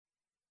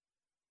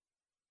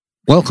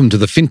Welcome to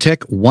the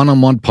Fintech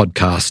One-on-One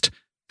podcast.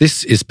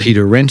 This is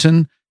Peter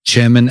Renton,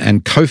 Chairman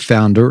and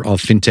co-founder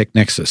of Fintech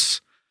Nexus.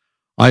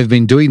 I've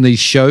been doing these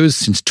shows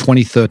since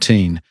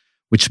 2013,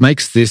 which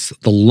makes this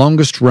the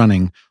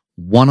longest-running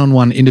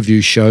one-on-one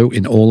interview show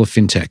in all of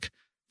Fintech.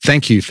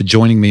 Thank you for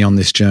joining me on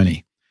this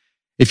journey.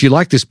 If you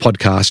like this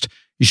podcast,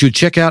 you should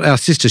check out our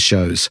sister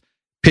shows,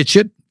 Pitch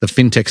It, the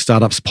Fintech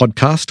Startups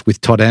podcast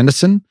with Todd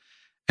Anderson,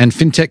 and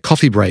Fintech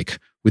Coffee Break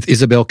with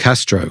Isabel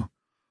Castro.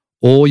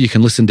 Or you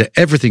can listen to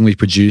everything we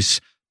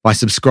produce by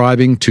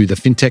subscribing to the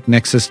Fintech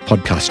Nexus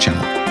podcast channel.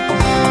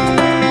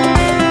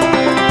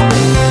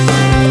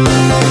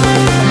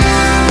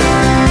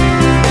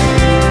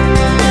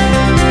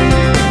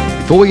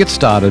 Before we get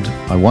started,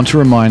 I want to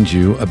remind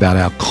you about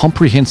our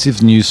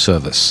comprehensive news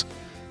service.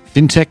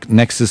 Fintech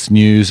Nexus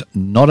News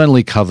not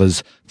only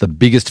covers the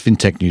biggest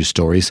fintech news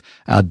stories,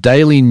 our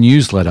daily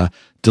newsletter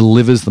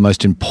delivers the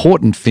most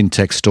important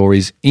fintech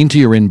stories into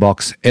your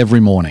inbox every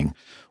morning,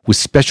 with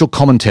special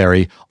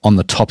commentary on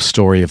the top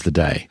story of the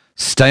day.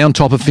 Stay on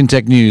top of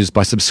fintech news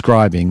by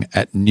subscribing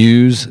at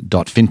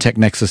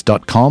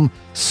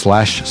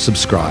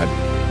news.fintechnexus.com/subscribe.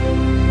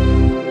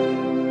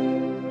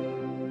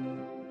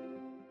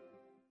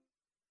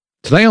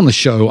 Today on the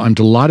show, I'm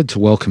delighted to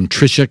welcome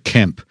Tricia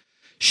Kemp.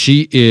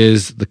 She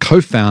is the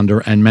co-founder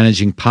and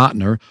managing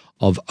partner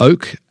of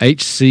Oak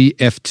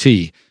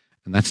HCFT,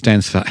 and that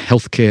stands for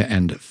Healthcare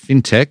and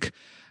Fintech.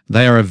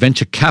 They are a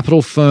venture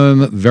capital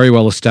firm, very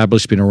well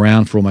established, been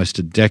around for almost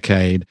a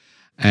decade,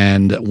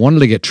 and wanted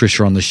to get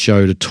Tricia on the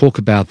show to talk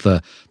about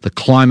the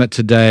climate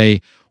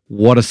today.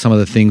 What are some of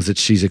the things that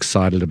she's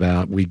excited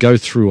about? We go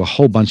through a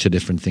whole bunch of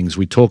different things.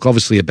 We talk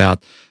obviously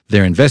about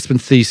their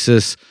investment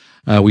thesis.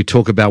 We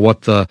talk about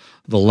what the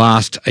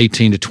last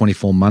 18 to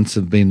 24 months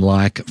have been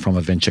like from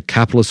a venture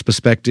capitalist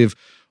perspective.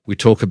 We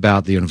talk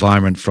about the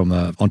environment from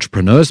an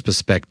entrepreneur's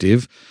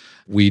perspective.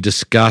 We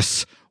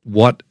discuss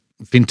what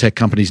fintech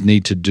companies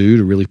need to do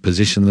to really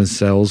position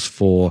themselves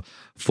for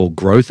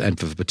growth and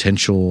for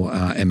potential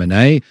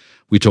M&A.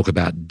 We talk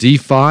about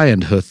DeFi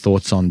and her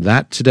thoughts on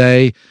that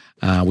today.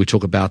 We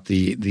talk about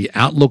the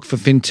outlook for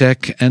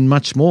fintech and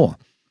much more.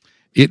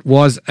 It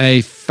was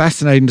a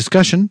fascinating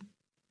discussion.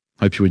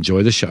 Hope you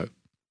enjoy the show.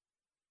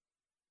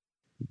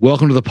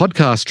 Welcome to the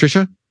podcast,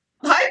 Tricia.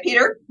 Hi,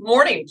 Peter.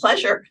 Morning.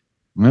 Pleasure.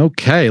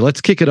 Okay, let's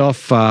kick it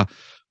off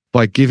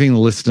by giving the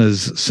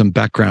listeners some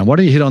background. Why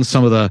don't you hit on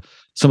some of the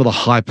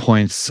high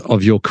points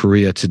of your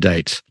career to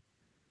date?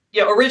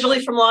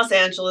 Originally from Los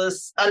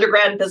Angeles,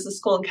 undergrad in business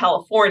school in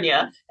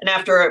California, and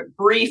after a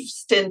brief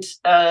stint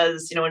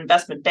as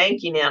investment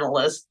banking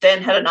analyst,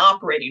 then had an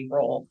operating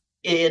role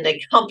in a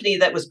company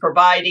that was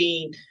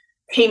providing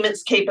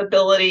payments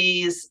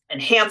capabilities,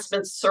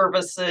 enhancement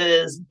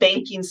services,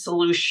 banking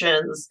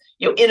solutions,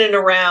 in and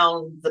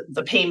around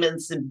the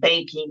payments and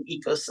banking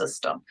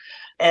ecosystem.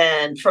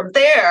 And from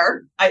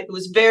there, it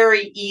was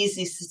very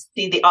easy to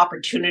see the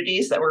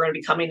opportunities that were going to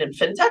be coming in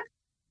fintech,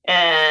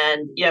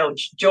 and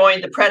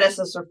joined the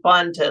predecessor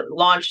fund to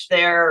launch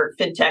their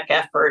fintech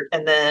effort.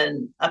 And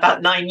then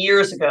about 9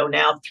 years ago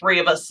now, three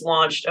of us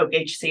launched Oak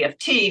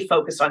HCFT,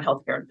 focused on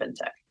healthcare and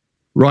fintech.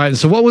 Right.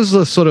 So what was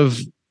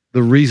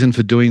the reason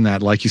for doing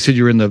that? Like you said,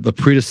 you're in the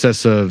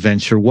predecessor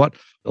venture.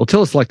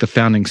 Tell us like the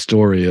founding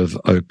story of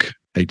Oak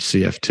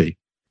HCFT.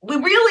 We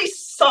really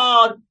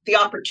saw the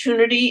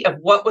opportunity of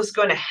what was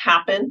going to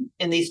happen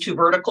in these two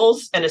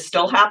verticals, and is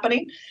still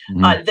happening.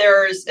 Mm-hmm.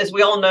 There's, as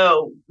we all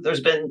know,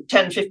 there's been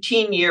 10,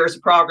 15 years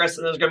of progress,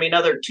 and there's going to be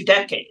another 2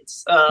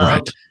 decades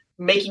of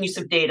making use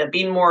of data,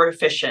 being more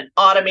efficient,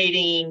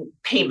 automating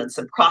payments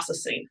and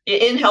processing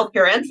in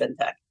healthcare and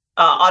fintech.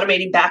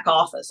 Automating back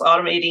office,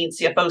 automating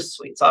CFO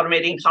suites,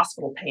 automating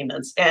hospital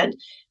payments. And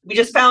we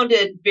just found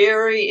it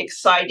very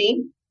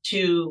exciting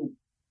to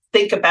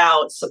think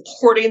about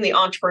supporting the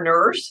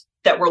entrepreneurs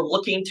that were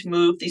looking to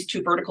move these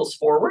two verticals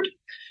forward,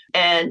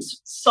 and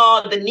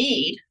saw the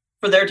need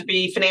for there to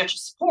be financial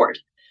support.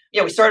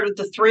 We started with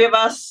the three of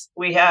us.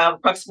 We have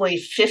approximately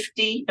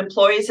 50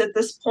 employees at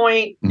this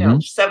point,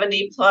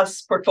 70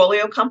 plus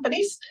portfolio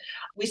companies.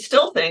 We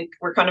still think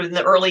we're kind of in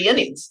the early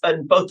innings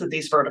in both of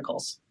these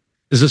verticals.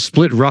 Is it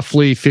split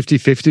roughly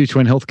 50-50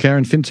 between healthcare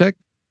and fintech?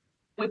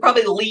 We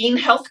probably lean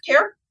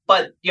healthcare,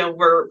 but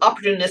we're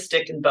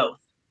opportunistic in both.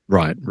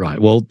 Right.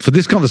 Well, for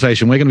this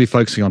conversation, we're going to be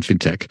focusing on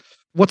fintech.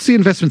 What's the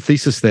investment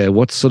thesis there?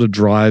 What sort of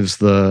drives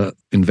the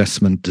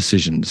investment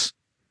decisions?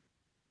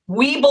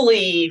 We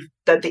believe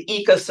that the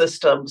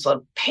ecosystems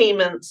of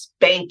payments,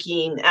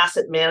 banking,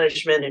 asset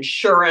management,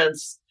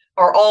 insurance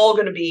are all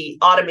going to be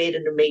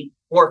automated and made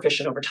more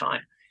efficient over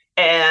time.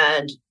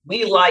 And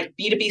we like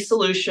B2B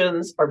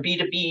solutions or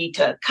B2B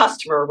to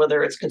customer,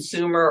 whether it's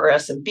consumer or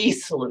SMB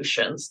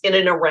solutions, in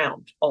and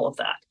around all of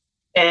that.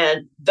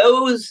 And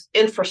those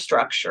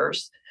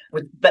infrastructures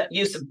with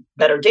use of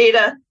better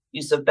data,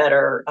 use of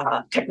better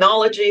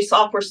technology,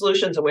 software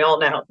solutions, and we all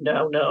now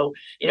know,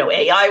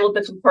 AI will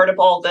become part of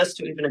all this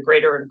to even a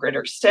greater and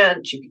greater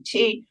extent,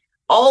 GPT.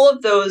 All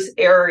of those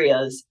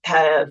areas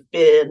have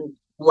been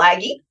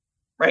lagging,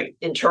 right,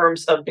 in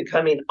terms of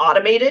becoming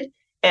automated.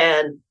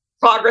 And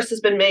Progress has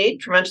been made,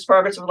 tremendous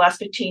progress over the last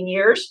 15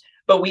 years,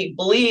 but we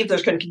believe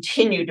there's going to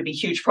continue to be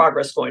huge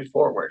progress going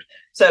forward.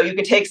 So you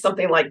can take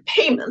something like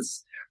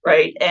payments,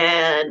 right?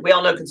 And we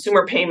all know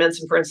consumer payments,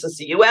 and for instance,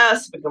 the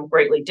US have become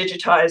greatly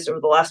digitized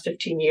over the last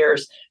 15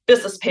 years.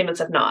 Business payments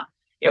have not.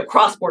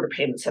 Cross-border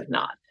payments have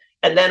not.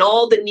 And then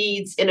all the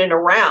needs in and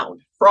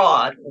around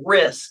fraud,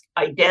 risk,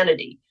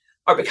 identity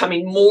are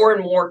becoming more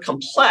and more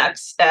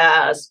complex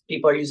as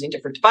people are using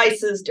different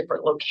devices,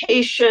 different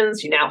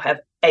locations. You now have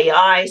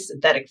AI,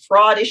 synthetic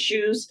fraud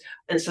issues.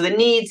 And so the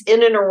needs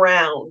in and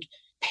around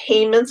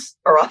payments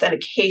or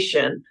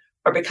authentication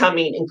are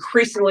becoming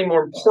increasingly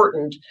more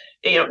important,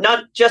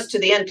 not just to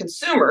the end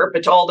consumer,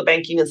 but to all the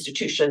banking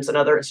institutions and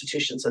other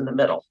institutions in the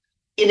middle.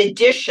 In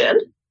addition,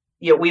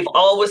 we've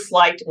always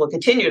liked and will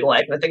continue to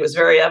like, and I think it was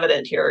very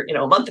evident here,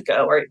 a month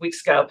ago or 8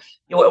 weeks ago,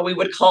 what we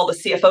would call the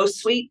CFO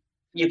suite.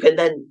 You can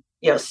then,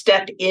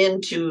 step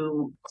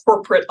into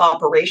corporate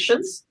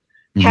operations,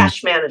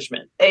 cash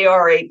management,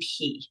 ARAP,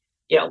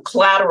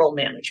 collateral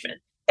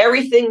management,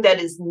 everything that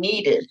is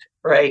needed,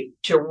 right,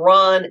 to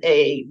run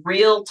a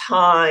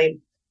real-time,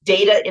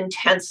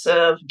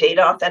 data-intensive,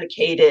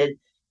 data-authenticated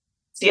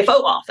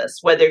CFO office,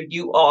 whether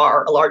you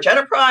are a large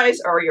enterprise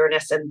or you're an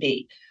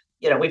SMB.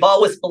 We've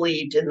always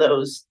believed in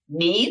those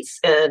needs.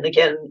 And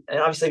again,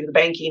 obviously with the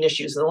banking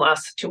issues in the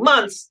last 2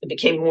 months, it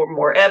became more and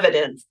more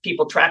evident,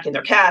 people tracking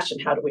their cash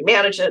and how do we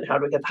manage it? How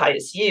do we get the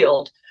highest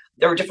yield?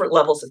 There are different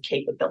levels of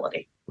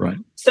capability. Right.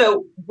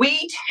 So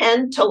we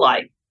tend to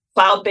like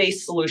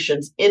cloud-based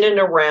solutions in and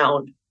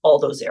around all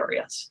those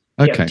areas.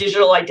 Okay.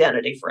 Digital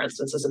identity, for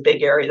instance, is a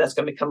big area that's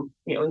going to become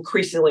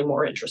increasingly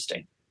more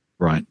interesting.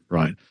 Right.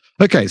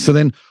 Okay, so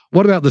then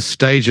what about the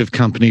stage of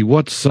company?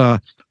 What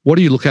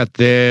do you look at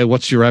there?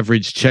 What's your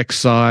average check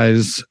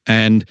size?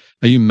 And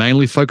are you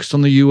mainly focused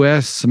on the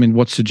US? I mean,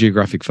 what's the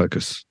geographic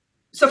focus?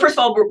 So first of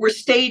all, we're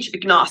stage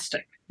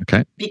agnostic.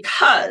 Okay.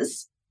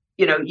 Because,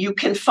 you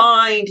can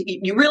find,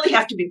 you really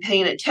have to be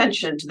paying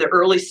attention to the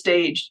early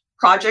stage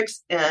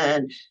projects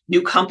and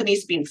new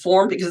companies being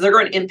formed because they're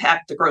going to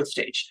impact the growth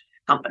stage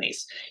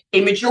companies.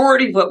 A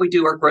majority of what we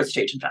do are growth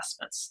stage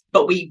investments,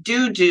 but we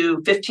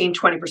do 15,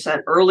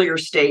 20% earlier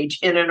stage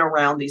in and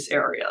around these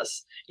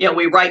areas.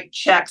 We write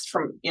checks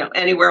from,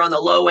 anywhere on the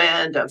low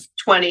end of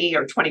 20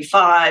 or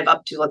 25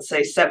 up to, let's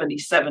say, 70,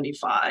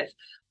 75.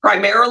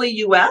 Primarily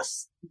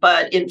US,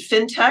 but in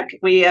Fintech,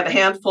 we have a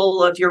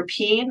handful of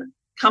European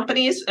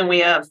companies, and we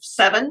have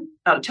 7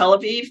 out of Tel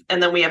Aviv,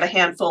 and then we have a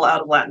handful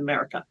out of Latin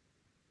America.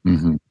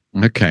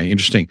 Mm-hmm. Okay,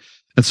 interesting.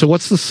 And so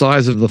what's the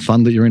size of the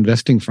fund that you're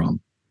investing from?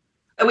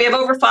 We have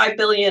over $5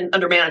 billion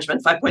under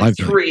management,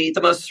 5.3.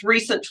 The most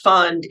recent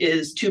fund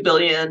is $2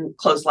 billion,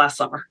 closed last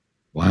summer.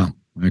 Wow.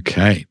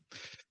 Okay.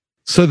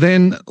 So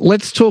then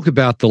let's talk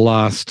about the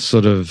last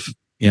sort of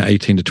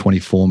 18 to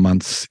 24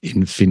 months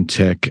in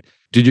fintech.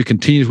 Did you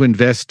continue to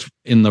invest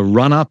in the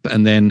run-up?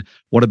 And then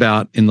what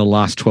about in the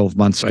last 12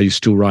 months? Are you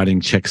still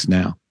writing checks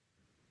now?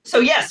 So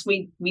yes,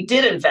 we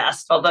did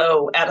invest,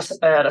 although at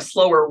a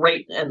slower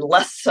rate and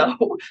less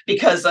so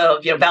because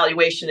of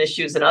valuation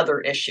issues and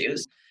other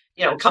issues.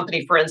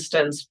 Company, for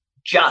instance,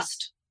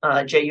 Just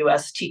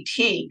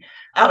JUSTT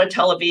out of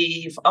Tel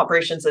Aviv,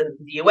 operations in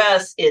the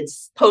US,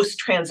 it's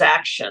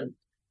post-transaction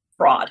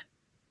fraud,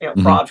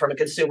 fraud from a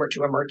consumer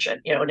to a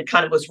merchant, and it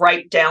kind of was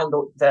right down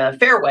the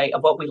fairway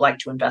of what we like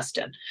to invest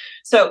in.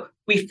 So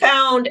we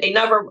found a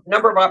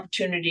number of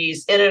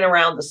opportunities in and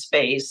around the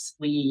space.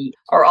 We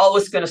are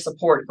always going to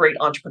support great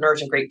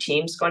entrepreneurs and great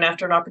teams going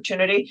after an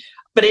opportunity.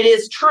 But it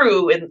is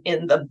true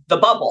in the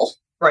bubble,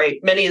 right?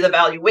 Many of the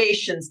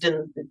valuations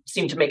didn't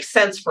seem to make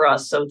sense for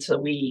us. So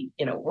we,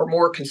 we're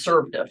more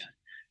conservative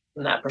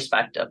from that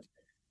perspective.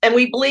 And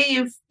we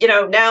believe,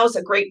 now is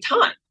a great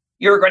time.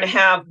 You're going to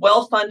have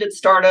well-funded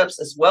startups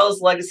as well as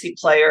legacy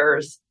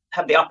players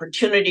have the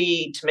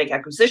opportunity to make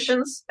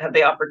acquisitions, have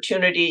the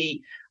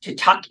opportunity to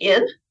tuck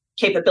in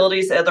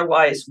capabilities that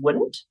otherwise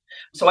wouldn't.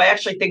 So I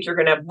actually think you're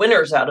going to have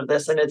winners out of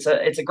this, and it's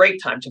a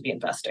great time to be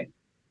investing.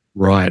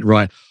 Right.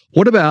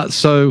 What about,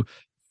 so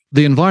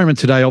the environment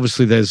today,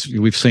 obviously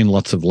we've seen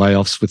lots of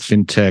layoffs with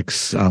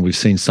fintechs. We've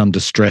seen some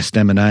distressed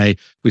M&A.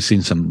 We've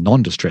seen some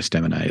non-distressed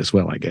M&A as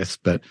well, I guess.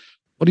 But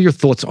what are your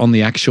thoughts on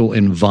the actual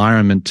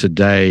environment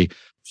today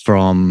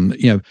from,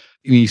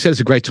 you said it's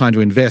a great time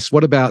to invest.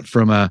 What about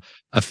from a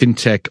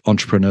fintech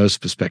entrepreneur's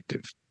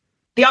perspective?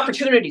 The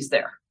opportunity's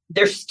there.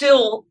 There's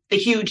still a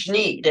huge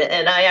need.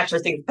 And I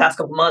actually think the past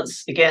couple of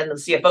months, again, the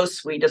CFO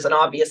suite is an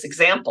obvious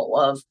example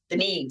of the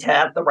need to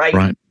have the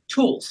right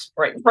tools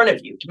right in front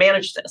of you to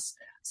manage this.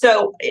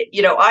 So,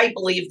 I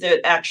believe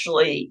that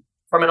actually,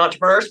 from an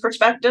entrepreneur's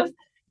perspective,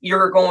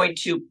 you're going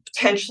to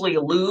potentially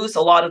lose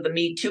a lot of the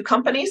Me Too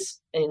companies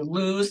and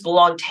lose the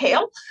long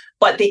tail,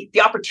 but the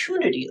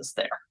opportunity is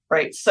there,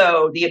 right?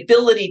 So the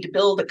ability to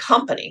build a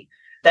company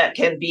that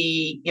can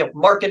be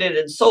marketed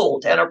and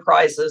sold to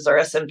enterprises or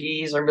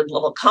SMBs or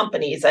mid-level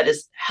companies that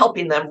is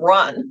helping them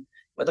run,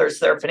 whether it's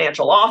their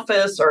financial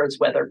office or it's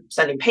whether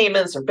sending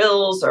payments or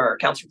bills or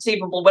accounts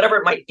receivable, whatever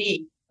it might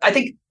be. I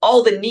think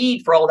all the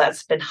need for all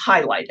that's been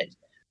highlighted.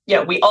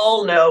 We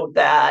all know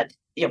that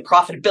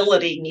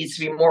profitability needs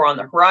to be more on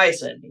the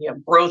horizon,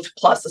 growth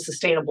plus a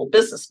sustainable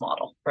business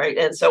model, right?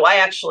 And so I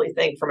actually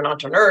think from an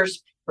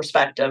entrepreneur's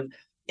perspective,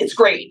 it's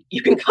great.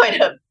 You can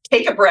kind of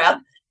take a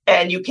breath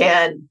and you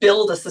can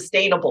build a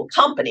sustainable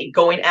company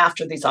going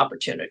after these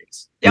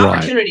opportunities. The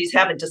opportunities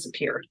haven't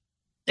disappeared.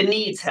 The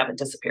needs haven't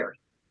disappeared.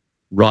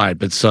 Right.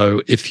 But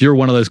so if you're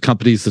one of those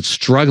companies that's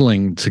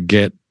struggling to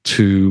get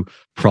to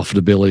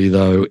profitability,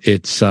 though,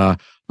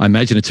 I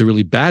imagine it's a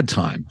really bad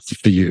time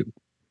for you.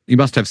 You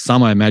must have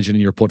some, I imagine,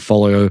 in your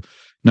portfolio,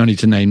 no need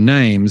to name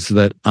names,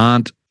 that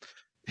aren't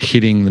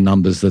hitting the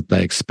numbers that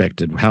they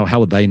expected.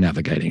 How are they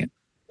navigating it?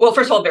 Well,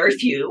 first of all, very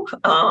few,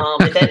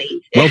 if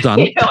any. Well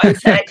done. I'd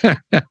say.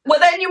 Well,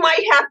 then you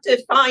might have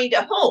to find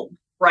a home,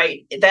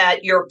 right?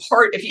 That you're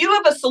part. If you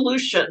have a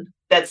solution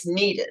that's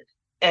needed,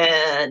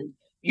 and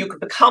you could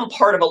become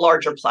part of a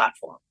larger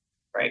platform,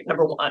 right?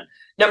 Number one.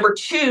 Number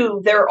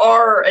two, there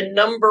are a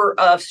number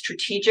of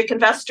strategic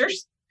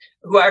investors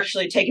who are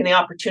actually taking the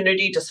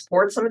opportunity to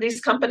support some of these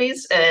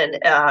companies, and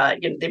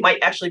they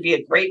might actually be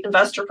a great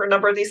investor for a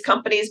number of these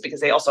companies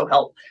because they also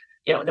help.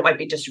 They might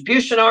be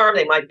distribution arm,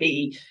 they might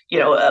be,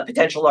 a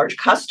potential large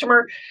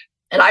customer.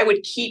 And I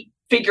would keep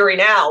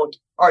figuring out,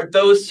 are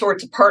those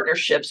sorts of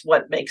partnerships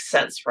what makes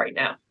sense right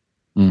now?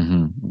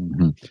 Mm-hmm,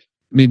 mm-hmm.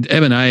 I mean,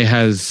 M&A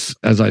has,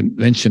 as I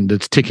mentioned,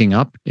 it's ticking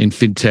up in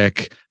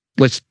fintech.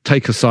 Let's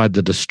take aside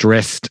the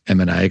distressed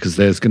M&A because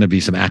there's going to be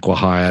some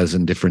acqui-hires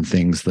and different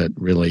things that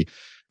really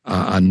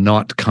are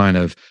not kind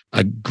of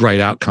a great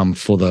outcome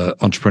for the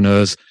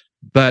entrepreneurs.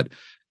 But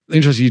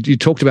interesting, you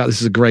talked about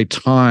this is a great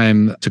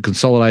time to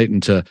consolidate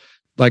and to,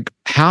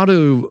 how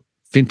do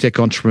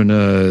fintech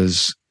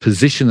entrepreneurs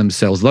position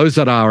themselves, those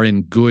that are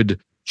in good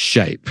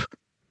shape,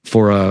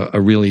 for a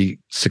really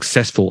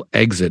successful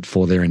exit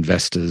for their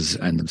investors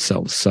and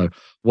themselves? So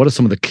what are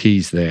some of the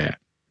keys there?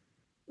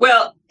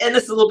 Well, and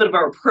this is a little bit of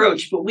our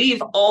approach, but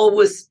we've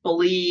always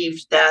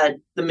believed that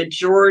the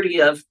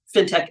majority of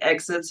fintech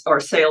exits are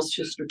sales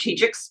to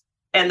strategics.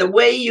 And the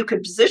way you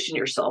can position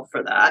yourself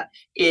for that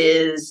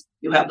is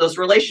you have those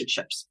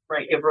relationships,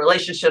 right? You have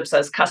relationships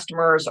as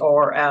customers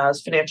or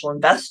as financial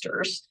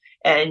investors,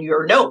 and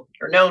you're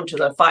known to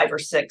the 5 or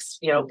 6,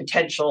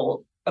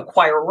 potential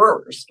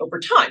acquirers over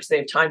time. So they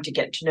have time to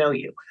get to know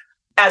you.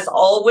 As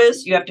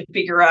always, you have to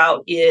figure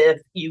out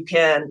if you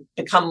can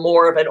become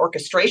more of an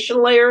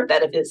orchestration layer,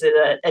 that if it's in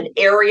an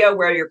area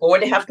where you're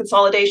going to have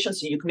consolidation,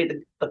 so you can be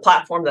the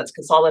platform that's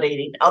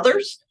consolidating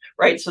others,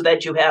 right? So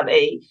that you have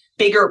a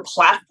bigger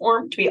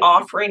platform to be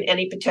offering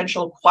any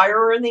potential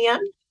acquirer in the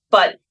end.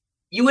 But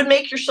you would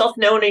make yourself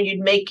known and you'd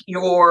make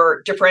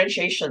your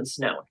differentiations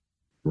known.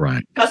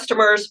 Right.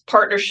 Customers,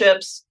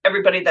 partnerships,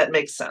 everybody that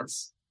makes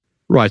sense.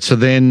 Right. So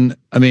then,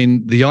 I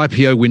mean, the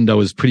IPO window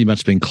has pretty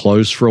much been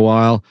closed for a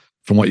while.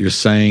 From what you're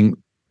saying,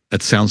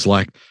 it sounds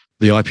like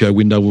the IPO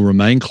window will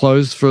remain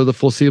closed for the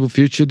foreseeable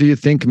future, do you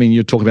think? I mean,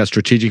 you're talking about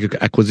strategic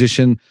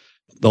acquisition.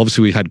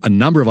 Obviously, we had a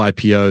number of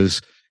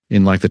IPOs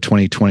in the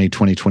 2020,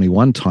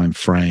 2021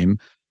 timeframe.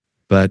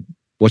 But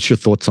what's your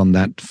thoughts on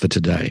that for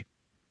today?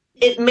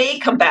 It may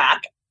come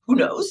back. Who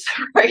knows,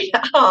 right?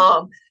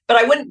 But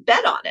I wouldn't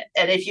bet on it.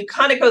 And if you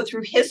kind of go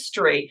through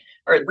history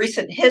or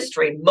recent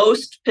history,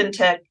 most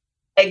fintech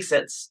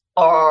exits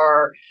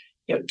are,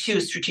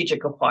 to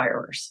strategic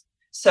acquirers.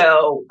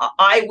 So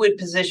I would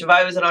position, if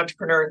I was an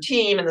entrepreneur and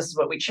team, and this is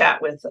what we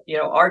chat with,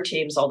 our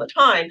teams all the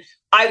time,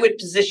 I would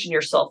position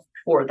yourself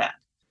for that.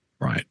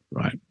 Right.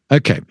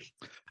 Okay.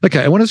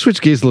 I want to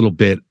switch gears a little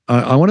bit.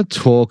 I want to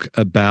talk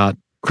about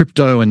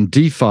crypto and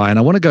DeFi, and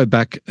I want to go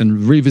back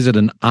and revisit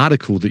an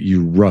article that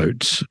you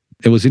wrote.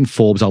 It was in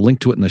Forbes. I'll link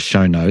to it in the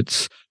show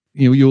notes.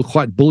 You were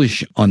quite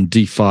bullish on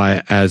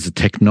DeFi as a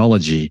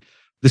technology.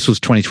 This was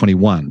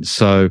 2021.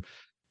 So,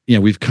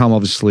 we've come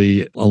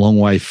obviously a long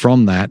way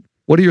from that.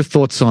 What are your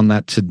thoughts on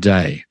that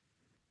today?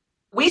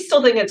 We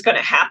still think it's going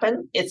to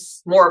happen.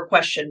 It's more a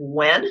question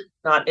when,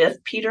 not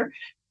if, Peter.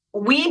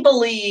 We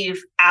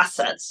believe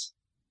financial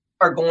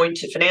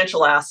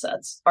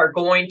assets are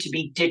going to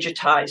be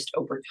digitized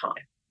over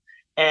time.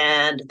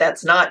 And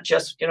that's not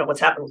just, what's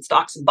happened with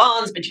stocks and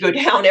bonds, but you go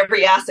down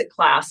every asset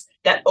class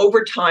that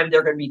over time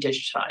they're going to be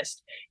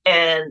digitized.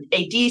 And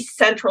a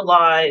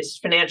decentralized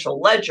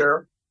financial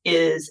ledger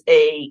is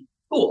a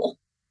tool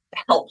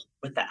to help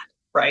with that,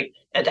 right?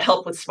 And to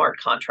help with smart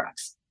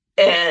contracts.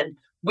 And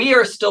we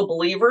are still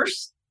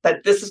believers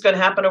that this is going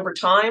to happen over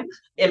time.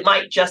 It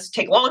might just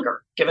take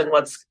longer, given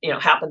what's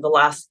happened the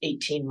last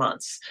 18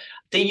 months.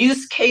 The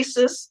use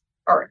cases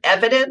are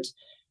evident.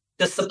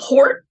 The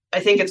support, I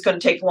think it's going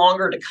to take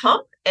longer to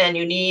come, and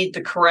you need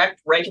the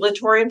correct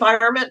regulatory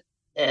environment,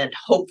 and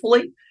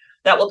hopefully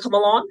that will come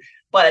along.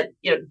 But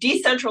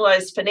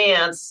decentralized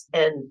finance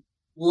and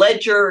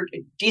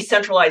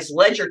decentralized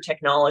ledger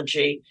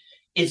technology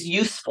is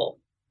useful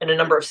in a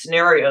number of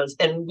scenarios,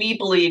 and we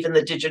believe in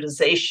the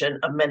digitization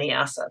of many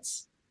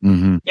assets.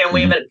 Mm-hmm. And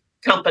we have a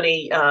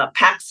company,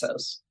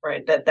 Paxos,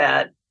 right?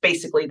 That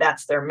basically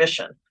that's their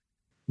mission.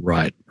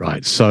 Right.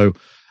 So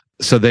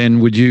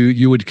then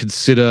you would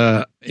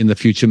consider in the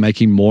future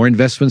making more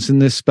investments in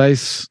this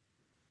space?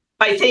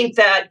 I think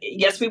that,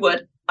 yes, we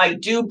would. I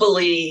do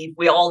believe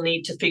we all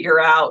need to figure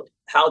out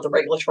how the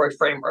regulatory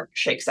framework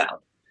shakes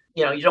out.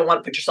 You don't want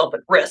to put yourself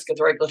at risk of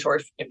the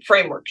regulatory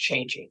framework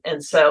changing.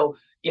 And so,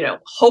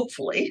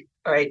 hopefully,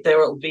 all right, there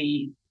will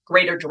be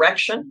greater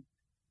direction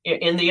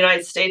in the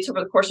United States over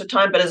the course of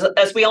time. But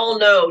as we all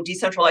know,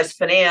 decentralized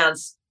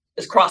finance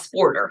is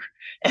cross-border.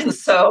 And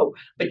so,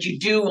 but you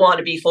do want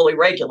to be fully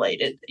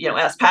regulated,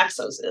 as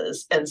Paxos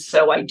is. And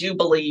so I do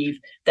believe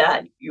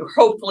that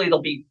hopefully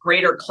there'll be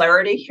greater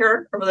clarity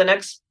here over the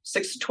next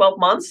 6 to 12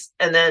 months,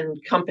 and then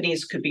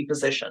companies could be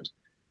positioned.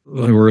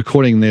 We're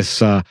recording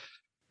this on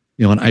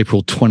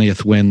April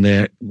 20th, when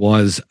there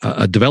was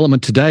a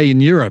development today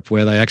in Europe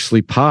where they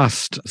actually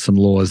passed some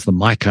laws, the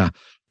MiCA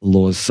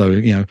laws.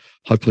 So,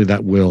 hopefully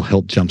that will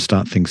help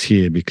jumpstart things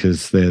here,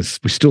 because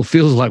we still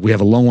feels like we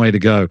have a long way to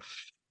go.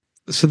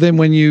 So then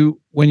when you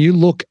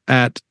look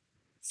at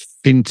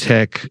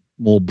fintech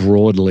more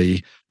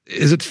broadly,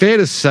 is it fair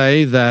to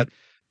say that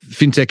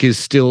fintech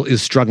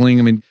is struggling?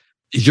 I mean,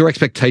 is your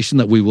expectation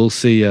that we will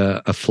see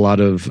a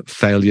flood of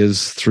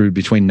failures through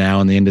between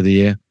now and the end of the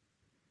year?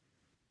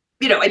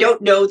 I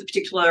don't know the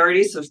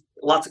particularities of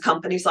lots of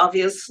companies,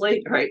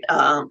 obviously, right?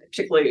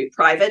 Particularly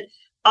private.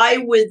 I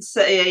would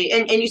say,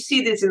 and you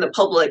see this in the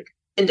public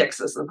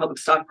indexes and the public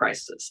stock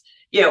prices.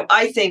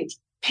 I think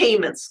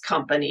payments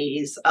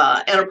companies,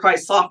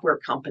 enterprise software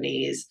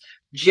companies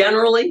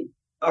generally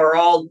are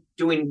all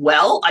doing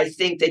well. I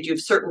think that you have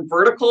certain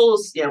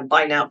verticals,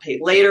 buy now, pay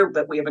later,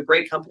 but we have a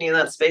great company in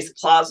that space,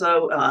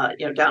 Plazo,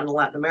 down in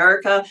Latin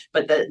America.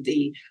 But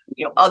the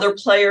other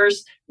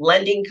players,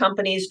 lending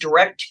companies,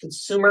 direct to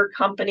consumer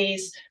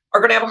companies are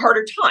going to have a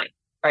harder time,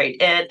 right?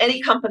 And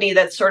any company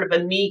that's sort of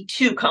a Me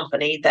Too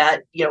company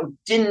that,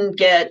 didn't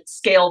get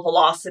scale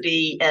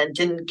velocity and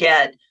didn't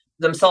get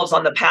themselves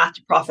on the path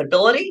to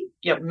profitability,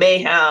 may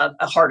have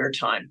a harder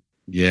time.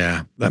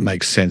 Yeah, that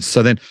makes sense.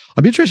 So then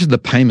I'm interested in the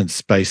payment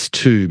space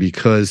too,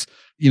 because,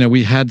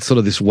 we had sort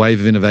of this wave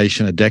of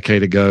innovation a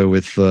decade ago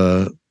with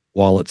the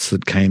wallets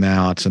that came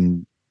out,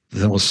 and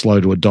then was slow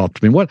to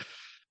adopt. I mean,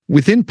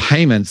 within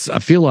payments, I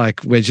feel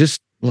like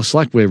it's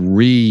like we're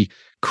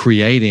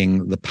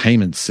recreating the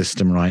payment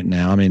system right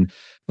now. I mean,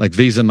 like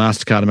Visa,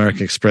 MasterCard,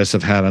 American Express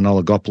have had an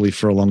oligopoly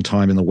for a long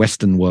time in the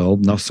Western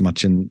world, not so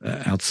much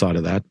outside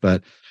of that.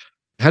 But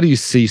how do you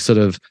see sort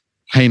of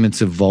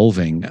payments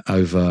evolving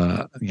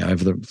over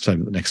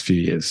the next few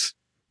years?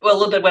 Well, a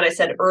little bit what I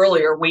said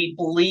earlier, we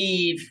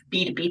believe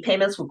B2B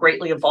payments will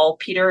greatly evolve,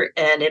 Peter,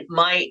 and it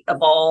might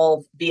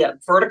evolve via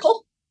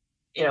vertical,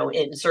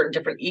 in certain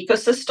different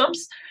ecosystems.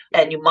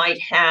 And you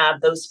might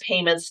have those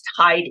payments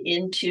tied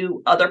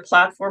into other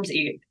platforms,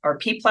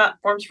 ERP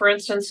platforms, for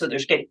instance. So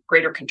there's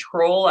greater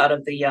control out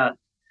of the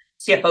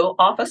CFO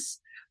office.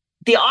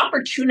 The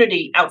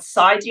opportunity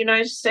outside the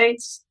United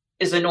States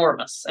is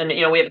enormous. And,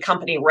 we have a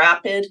company,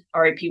 Rapid,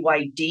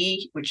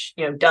 RAPYD, which,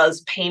 does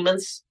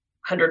payments,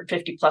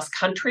 150 plus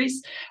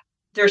countries.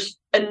 There's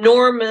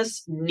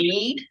enormous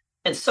need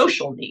and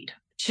social need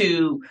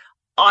to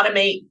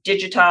automate,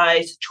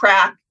 digitize,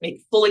 track, make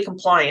fully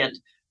compliant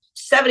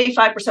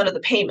 75% of the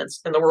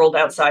payments in the world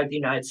outside the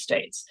United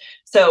States.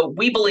 So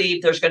we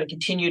believe there's going to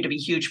continue to be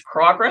huge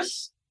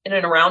progress in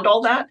and around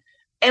all that.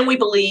 And we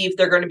believe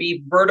there are going to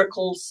be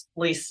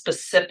vertically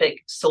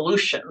specific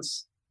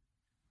solutions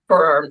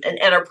for an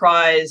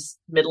enterprise,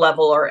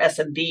 mid-level, or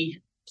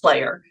SMB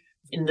player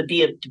in the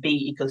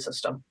B2B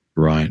ecosystem.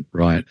 Right.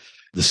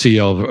 The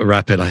CEO of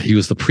Rapid, he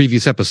was the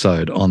previous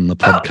episode on the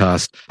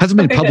podcast. Hasn't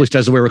been published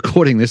as we're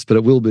recording this, but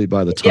it will be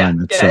by the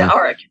time it's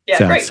out.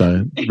 Great.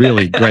 So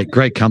really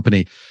great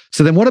company.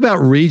 So then what about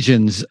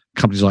regions?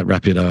 Companies like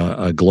Rapid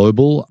are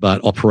global, but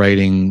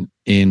operating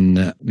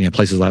in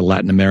places like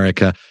Latin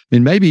America. I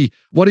mean, maybe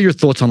what are your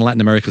thoughts on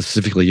Latin America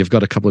specifically? You've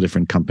got a couple of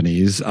different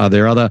companies. Are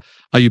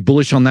you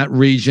bullish on that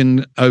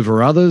region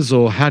over others,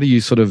 or how do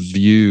you sort of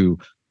view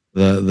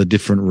the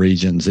different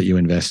regions that you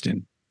invest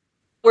in?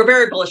 We're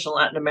very bullish on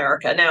Latin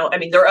America. Now, I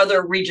mean, there are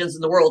other regions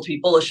in the world to be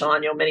bullish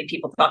on. Many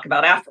people talk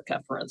about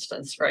Africa, for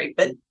instance, right?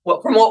 But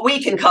from what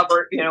we can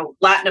cover,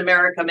 Latin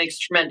America makes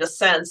tremendous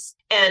sense.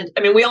 And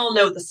I mean, we all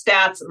know the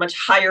stats, a much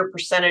higher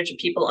percentage of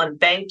people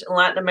unbanked in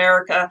Latin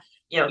America.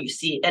 You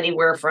see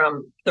anywhere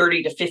from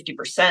 30 to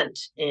 50%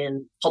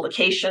 in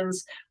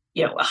publications,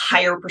 a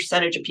higher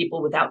percentage of people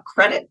without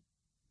credit.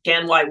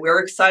 Again, why we're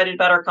excited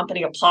about our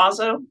company,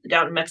 Plazo,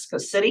 down in Mexico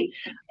City.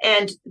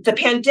 And the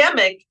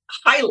pandemic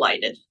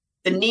highlighted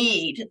the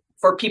need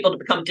for people to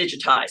become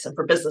digitized and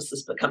for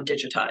businesses to become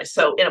digitized.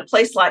 So in a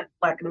place like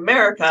Latin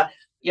America,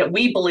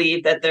 we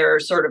believe that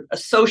there's sort of a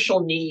social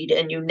need,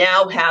 and you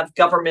now have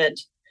government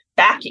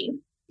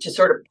backing to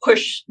sort of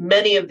push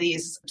many of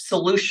these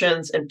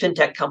solutions and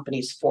fintech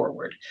companies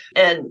forward.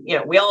 And,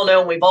 we all know,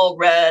 and we've all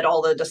read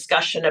all the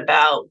discussion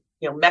about,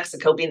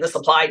 Mexico being the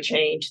supply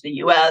chain to the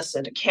US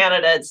and to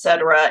Canada, et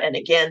cetera. And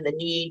again, the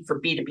need for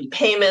B2B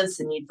payments,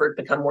 the need for it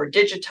to become more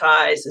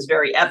digitized is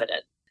very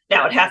evident.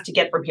 Now it has to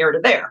get from here to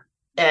there.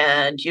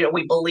 And,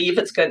 we believe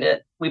it's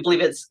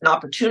an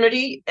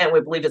opportunity, and we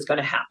believe it's going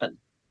to happen.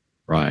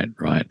 Right.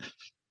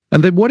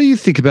 And then what do you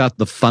think about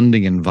the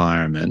funding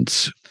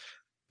environment?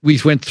 We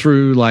went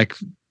through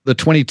the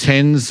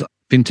 2010s,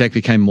 fintech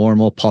became more and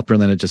more popular,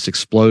 and then it just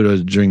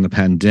exploded during the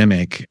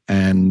pandemic.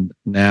 And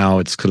now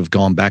it's kind of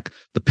gone back.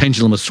 The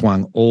pendulum has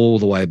swung all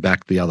the way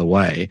back the other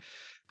way.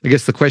 I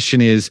guess the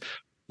question is,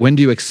 when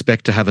do you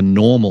expect to have a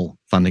normal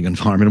funding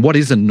environment? What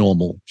is a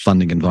normal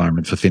funding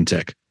environment for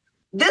fintech?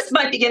 This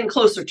might be getting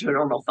closer to a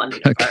normal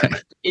funding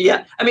environment.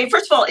 Yeah. I mean,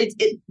 first of all, it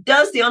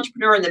does the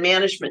entrepreneur and the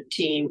management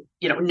team,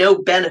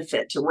 no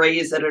benefit to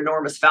raise at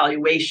enormous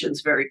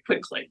valuations very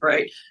quickly,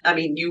 right? I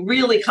mean, you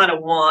really kind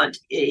of want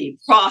a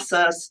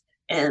process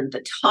and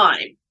the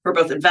time for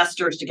both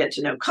investors to get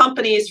to know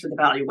companies, for the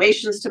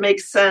valuations to make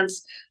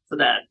sense, so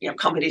that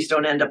companies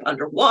don't end up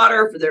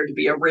underwater, for there to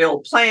be a real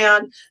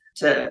plan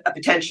to a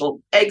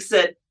potential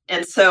exit.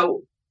 And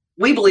so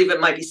we believe it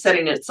might be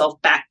setting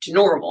itself back to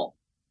normal.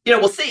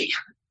 We'll see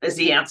is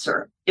the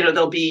answer.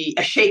 There'll be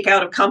a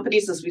shakeout of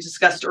companies, as we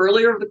discussed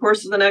earlier, over the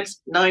course of the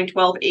next 9,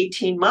 12,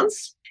 18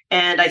 months.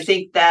 And I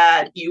think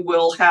that you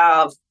will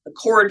have the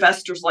core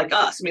investors like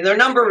us. I mean, there are a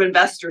number of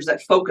investors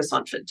that focus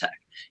on fintech.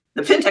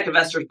 The fintech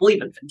investors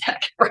believe in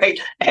fintech, right?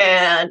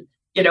 And,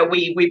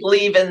 we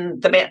believe in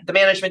the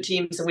management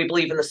teams, and we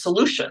believe in the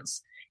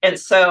solutions. And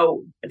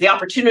so the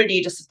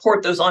opportunity to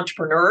support those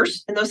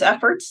entrepreneurs in those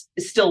efforts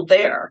is still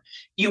there.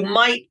 You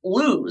might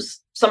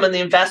lose some of the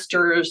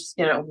investors,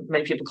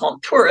 many people call them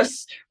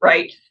tourists,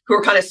 right, who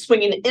are kind of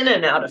swinging in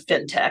and out of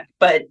fintech.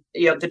 But,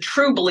 the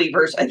true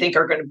believers, I think,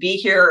 are going to be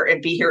here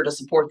to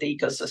support the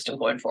ecosystem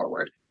going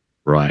forward.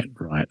 Right.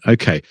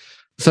 Okay.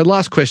 So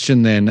last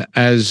question then,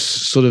 as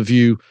sort of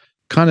you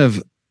kind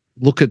of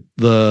look at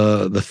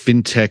the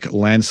fintech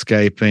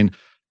landscape and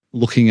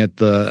looking at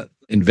the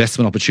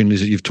investment opportunities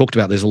that you've talked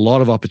about, there's a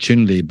lot of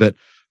opportunity, but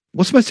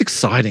what's most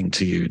exciting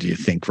to you, do you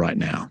think, right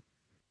now?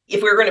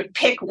 If we were going to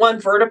pick one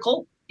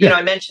vertical,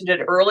 I mentioned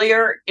it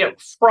earlier,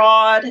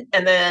 fraud,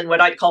 and then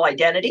what I'd call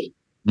identity,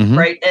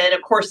 right? And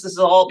of course, this is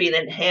all being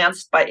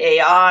enhanced by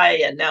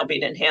AI and now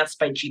being enhanced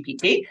by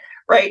GPT,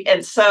 right?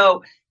 And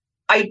so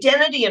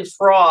identity and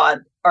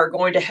fraud are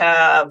going to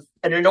have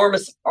an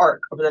enormous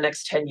arc over the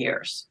next 10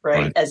 years,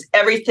 right? As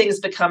everything's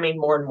becoming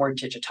more and more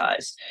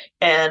digitized.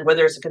 And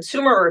whether it's a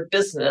consumer or a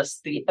business,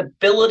 the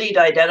ability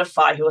to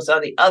identify who is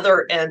on the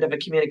other end of a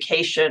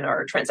communication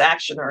or a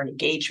transaction or an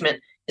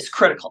engagement is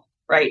critical,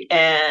 right?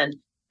 And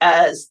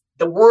as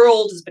the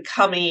world is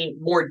becoming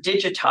more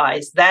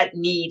digitized, that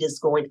need is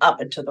going up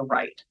and to the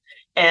right.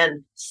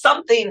 And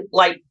something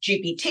like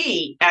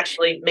GPT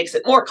actually makes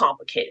it more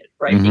complicated,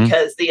 right?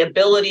 Because the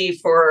ability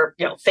for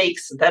fake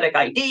synthetic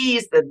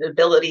IDs, the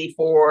ability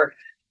for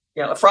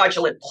a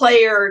fraudulent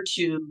player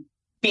to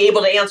be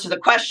able to answer the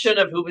question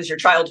of who was your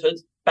childhood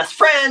best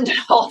friend,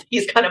 all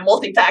these kind of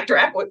multi-factor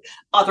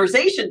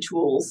authorization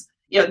tools,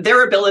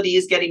 their ability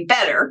is getting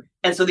better.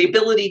 And so the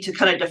ability to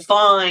kind of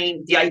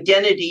define the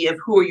identity of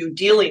who are you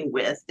dealing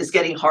with is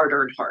getting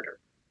harder and harder.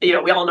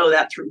 We all know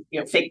that through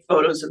fake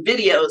photos and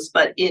videos,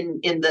 but in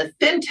the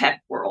fintech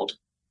world,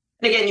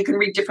 and again, you can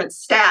read different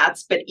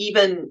stats, but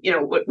even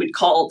what we'd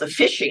call the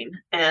phishing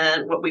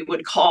and what we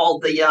would call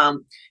the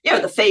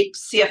fake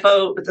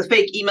CFO, the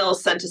fake emails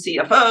sent to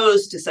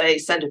CFOs to say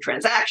send a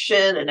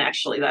transaction, and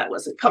actually that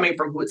wasn't coming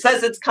from who it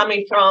says it's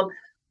coming from.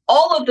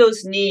 All of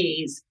those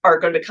needs are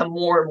going to become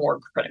more and more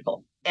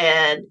critical,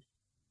 and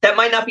that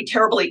might not be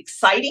terribly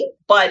exciting,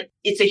 but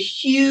it's a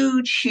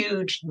huge,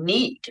 huge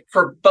need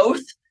for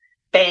both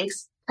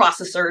banks,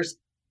 processors,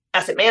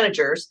 asset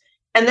managers,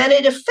 and then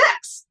it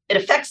affects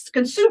the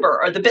consumer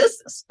or the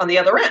business on the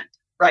other end,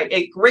 right?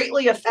 It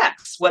greatly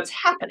affects what's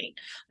happening.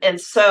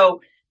 And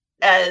so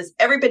as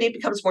everybody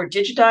becomes more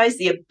digitized,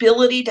 the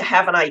ability to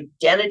have an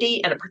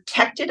identity and a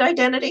protected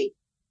identity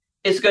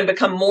is going to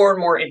become more and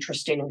more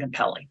interesting and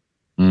compelling.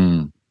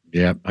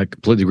 Yeah, I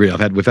completely agree.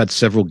 We've had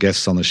several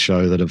guests on the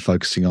show that are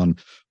focusing on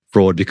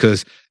fraud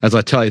because, as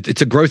I tell you,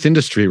 it's a growth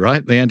industry,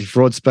 right? The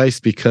anti-fraud space,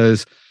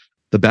 because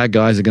the bad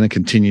guys are going to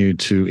continue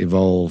to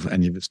evolve,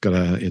 and you've just got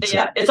to.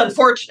 It's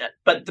unfortunate,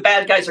 but the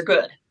bad guys are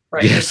good,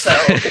 right? Yes. So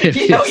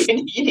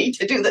you need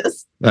to do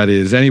this. That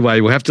is. Anyway,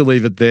 we'll have to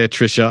leave it there,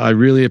 Tricia. I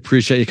really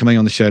appreciate you coming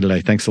on the show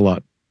today. Thanks a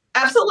lot.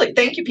 Absolutely.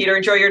 Thank you, Peter.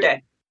 Enjoy your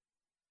day.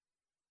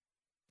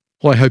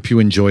 Well, I hope you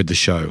enjoyed the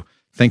show.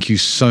 Thank you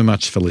so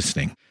much for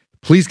listening.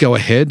 Please go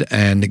ahead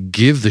and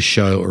give the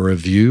show a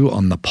review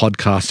on the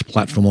podcast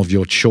platform of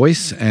your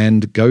choice,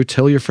 and go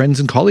tell your friends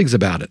and colleagues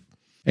about it.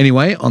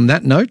 Anyway, on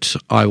that note,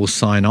 I will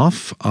sign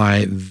off.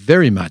 I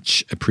very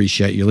much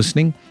appreciate you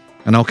listening,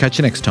 and I'll catch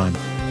you next time.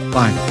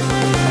 Bye.